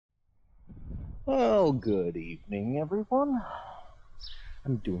Well, good evening, everyone.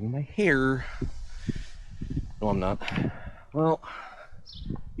 I'm doing my hair. No, I'm not. Well,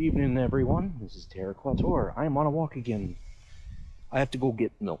 evening, everyone. This is Terra Quator. I'm on a walk again. I have to go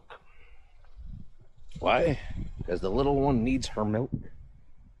get milk. Why? Because the little one needs her milk.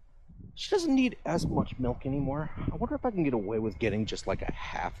 She doesn't need as much milk anymore. I wonder if I can get away with getting just like a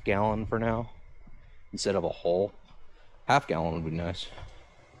half gallon for now instead of a whole. Half gallon would be nice.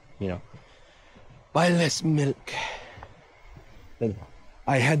 You know, buy less milk. Then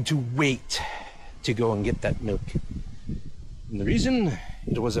I had to wait to go and get that milk. And the reason,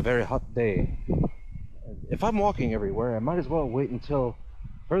 it was a very hot day. If I'm walking everywhere, I might as well wait until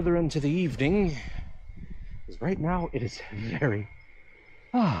further into the evening. Because right now it is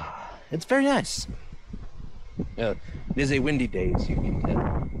it's very nice. It is a windy day, as you can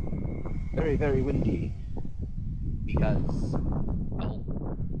tell. Very, very windy. Because, well,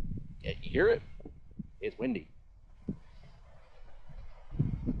 yeah, you hear it? It's windy.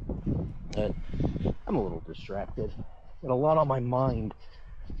 I'm a little distracted. Got a lot on my mind.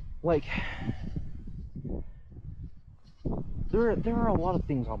 Like, there are a lot of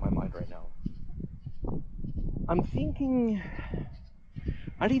things on my mind right now. I'm thinking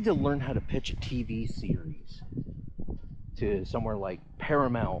I need to learn how to pitch a TV series to somewhere like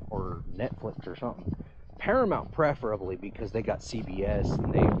Paramount or Netflix or something. Paramount preferably, because they got CBS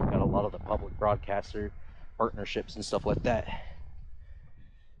and they've got a lot of the public broadcaster partnerships and stuff like that.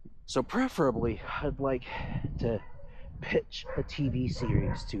 So preferably, I'd like to pitch a TV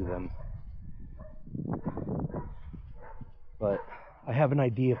series to them. But I have an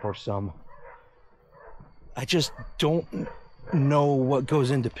idea for some. I just don't know what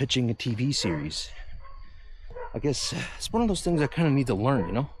goes into pitching a TV series. I guess it's one of those things I kind of need to learn,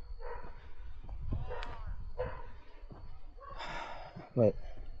 you know? But,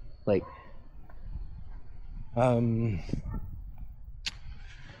 like,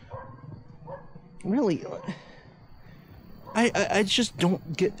 really, I just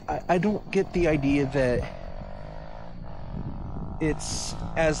don't get, I don't get the idea that it's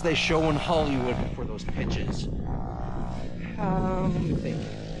as they show in Hollywood for those pitches. Let me think.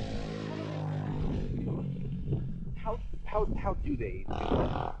 How do they do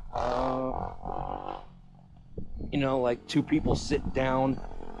that? You know, like two people sit down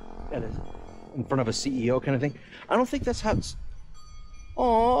in front of a CEO kind of thing. I don't think that's how it's...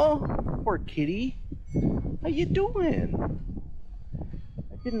 Aw, poor kitty. How you doing?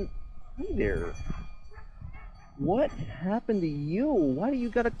 I didn't... Hey there. What happened to you? Why do you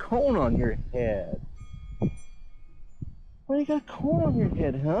got a cone on your head? Why do you got a cone on your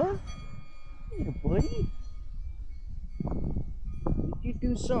head, huh? Hey, buddy. Did you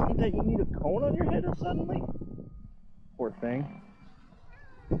do something that you need a cone on your head suddenly? Poor thing.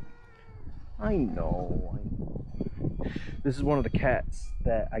 I know. This is one of the cats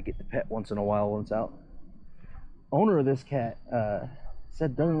that I get to pet once in a while when it's out. Owner of this cat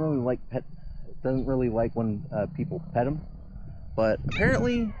said doesn't really like when people pet him, but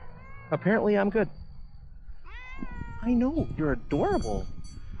apparently I'm good. I know, you're adorable.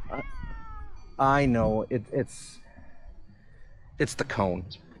 I know, it's the cone.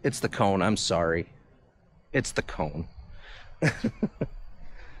 It's the cone, I'm sorry. It's the cone.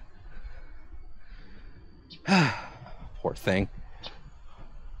 Poor thing.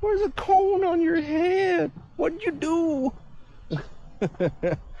 There's a cone on your head. What'd you do?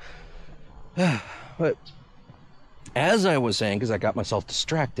 But as I was saying, because I got myself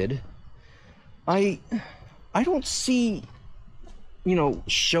distracted, I don't see, you know,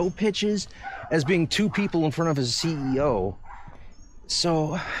 show pitches as being two people in front of a CEO.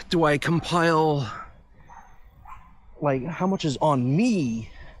 So do I compile, like, how much is on me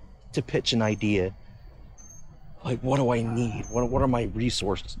to pitch an idea? Like, what do I need? What are my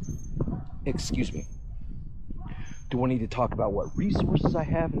resources? Excuse me. Do I need to talk about what resources I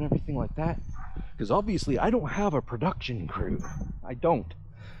have and everything like that? Because obviously I don't have a production crew. I don't.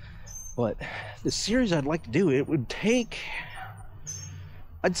 But the series I'd like to do, it would take...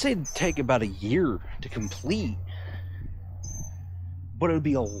 I'd say it'd take about a year to complete. But it would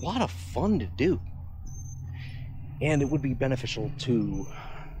be a lot of fun to do. And it would be beneficial to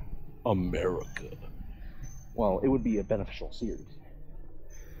America. Well, it would be a beneficial series.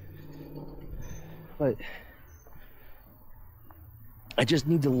 But I just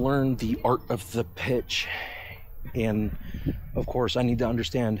need to learn the art of the pitch. And of course, I need to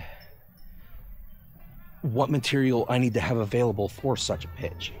understand what material I need to have available for such a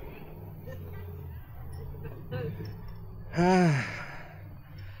pitch.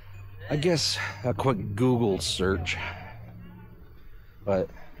 I guess a quick Google search. But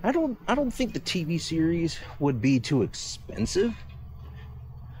I don't think the TV series would be too expensive.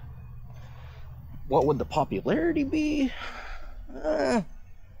 What would the popularity be? Well,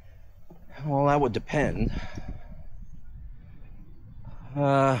 that would depend.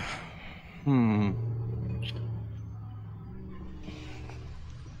 Well,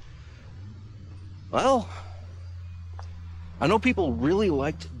 I know people really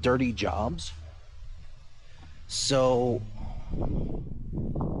liked Dirty Jobs. So,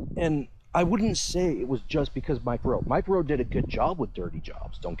 and I wouldn't say it was just because Mike Rowe did a good job with Dirty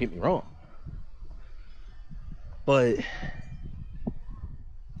Jobs, don't get me wrong. But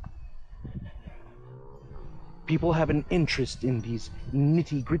people have an interest in these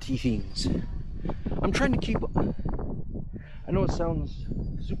nitty-gritty things. I'm trying to keep... I know it sounds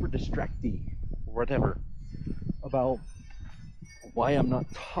super distracting or whatever about why I'm not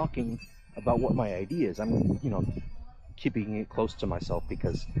talking about what my idea is. I'm, keeping it close to myself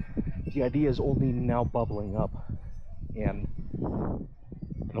because the idea is only now bubbling up. And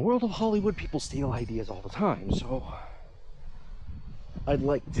in the world of Hollywood, people steal ideas all the time, so I'd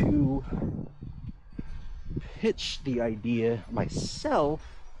like to pitch the idea myself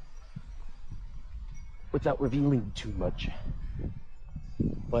without revealing too much.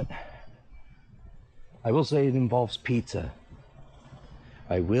 But I will say it involves pizza.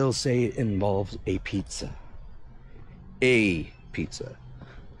 I will say it involves a pizza. A pizza.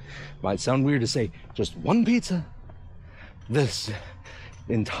 Might sound weird to say just one pizza. This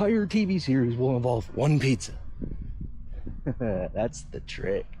entire TV series will involve one pizza. That's the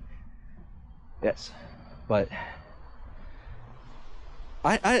trick. Yes, but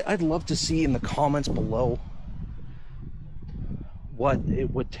I'd love to see in the comments below what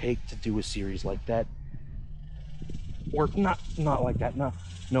it would take to do a series like that. Or not like that. No,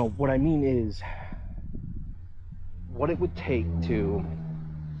 what I mean is what it would take to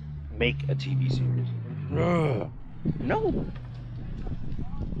make a TV series. No.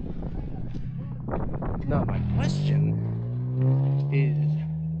 Not my question is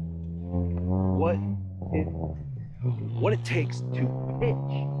what it takes to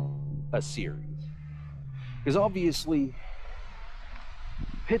pitch a series. Because obviously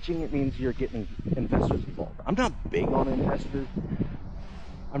pitching it means you're getting investors involved. I'm not big on investors.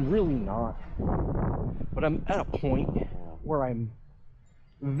 I'm really not. But I'm at a point where I'm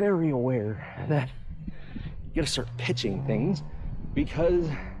very aware that you gotta start pitching things because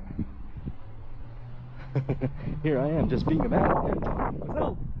here I am just being a man and talking to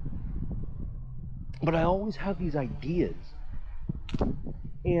myself. But I always have these ideas,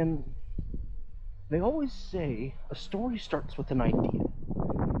 and they always say a story starts with an idea.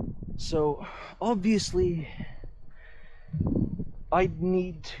 So obviously I'd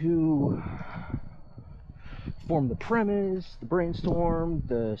need to form the premise, the brainstorm,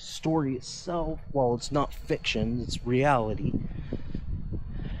 the story itself. While it's not fiction, it's reality.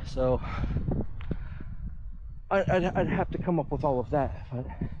 So I'd have to come up with all of that. But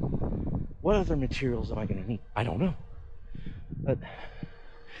what other materials am I going to need? I don't know. But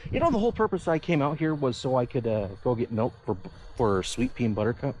the whole purpose I came out here was so I could go get milk for Sweet Pea and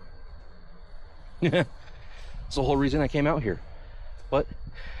Buttercup. That's the whole reason I came out here. But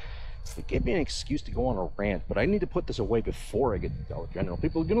it gave me an excuse to go on a rant, but I need to put this away before I get to Dollar General.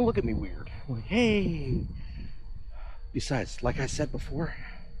 People are gonna look at me weird. Like, hey. Besides, like I said before,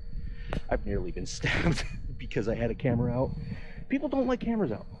 I've nearly been stabbed because I had a camera out. People don't like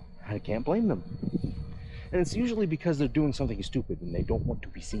cameras out. I can't blame them. And it's usually because they're doing something stupid and they don't want to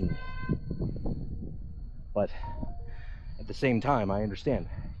be seen. But at the same time, I understand.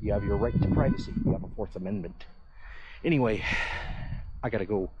 You have your right to privacy. You have a Fourth Amendment. Anyway, I gotta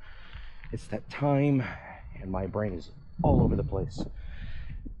go. It's that time, and my brain is all over the place.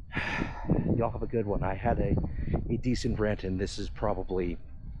 Y'all have a good one. I had a decent rant, and this is probably,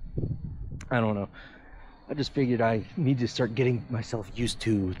 I don't know. I just figured I need to start getting myself used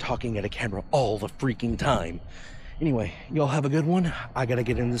to talking at a camera all the freaking time. Anyway, y'all have a good one. I gotta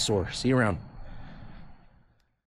get in the store. See you around.